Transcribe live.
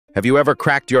Have you ever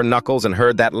cracked your knuckles and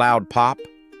heard that loud pop?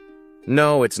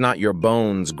 No, it's not your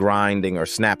bones grinding or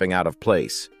snapping out of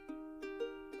place.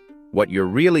 What you're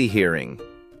really hearing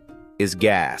is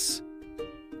gas.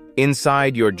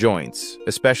 Inside your joints,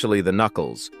 especially the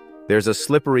knuckles, there's a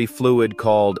slippery fluid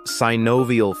called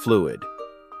synovial fluid.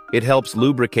 It helps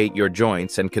lubricate your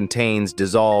joints and contains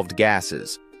dissolved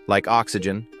gases like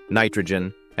oxygen,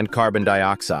 nitrogen, and carbon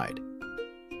dioxide.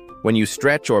 When you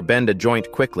stretch or bend a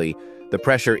joint quickly, the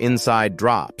pressure inside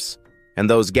drops, and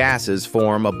those gases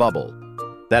form a bubble.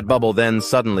 That bubble then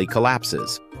suddenly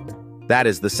collapses. That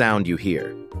is the sound you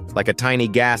hear, like a tiny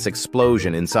gas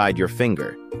explosion inside your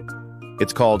finger.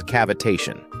 It's called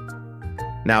cavitation.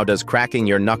 Now, does cracking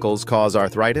your knuckles cause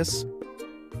arthritis?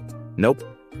 Nope,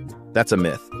 that's a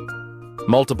myth.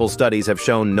 Multiple studies have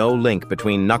shown no link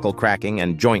between knuckle cracking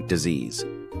and joint disease.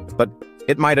 But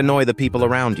it might annoy the people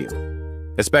around you,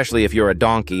 especially if you're a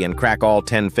donkey and crack all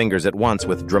 10 fingers at once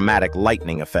with dramatic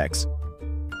lightning effects.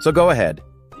 So go ahead,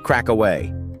 crack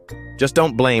away. Just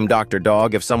don't blame Dr.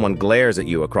 Dog if someone glares at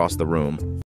you across the room.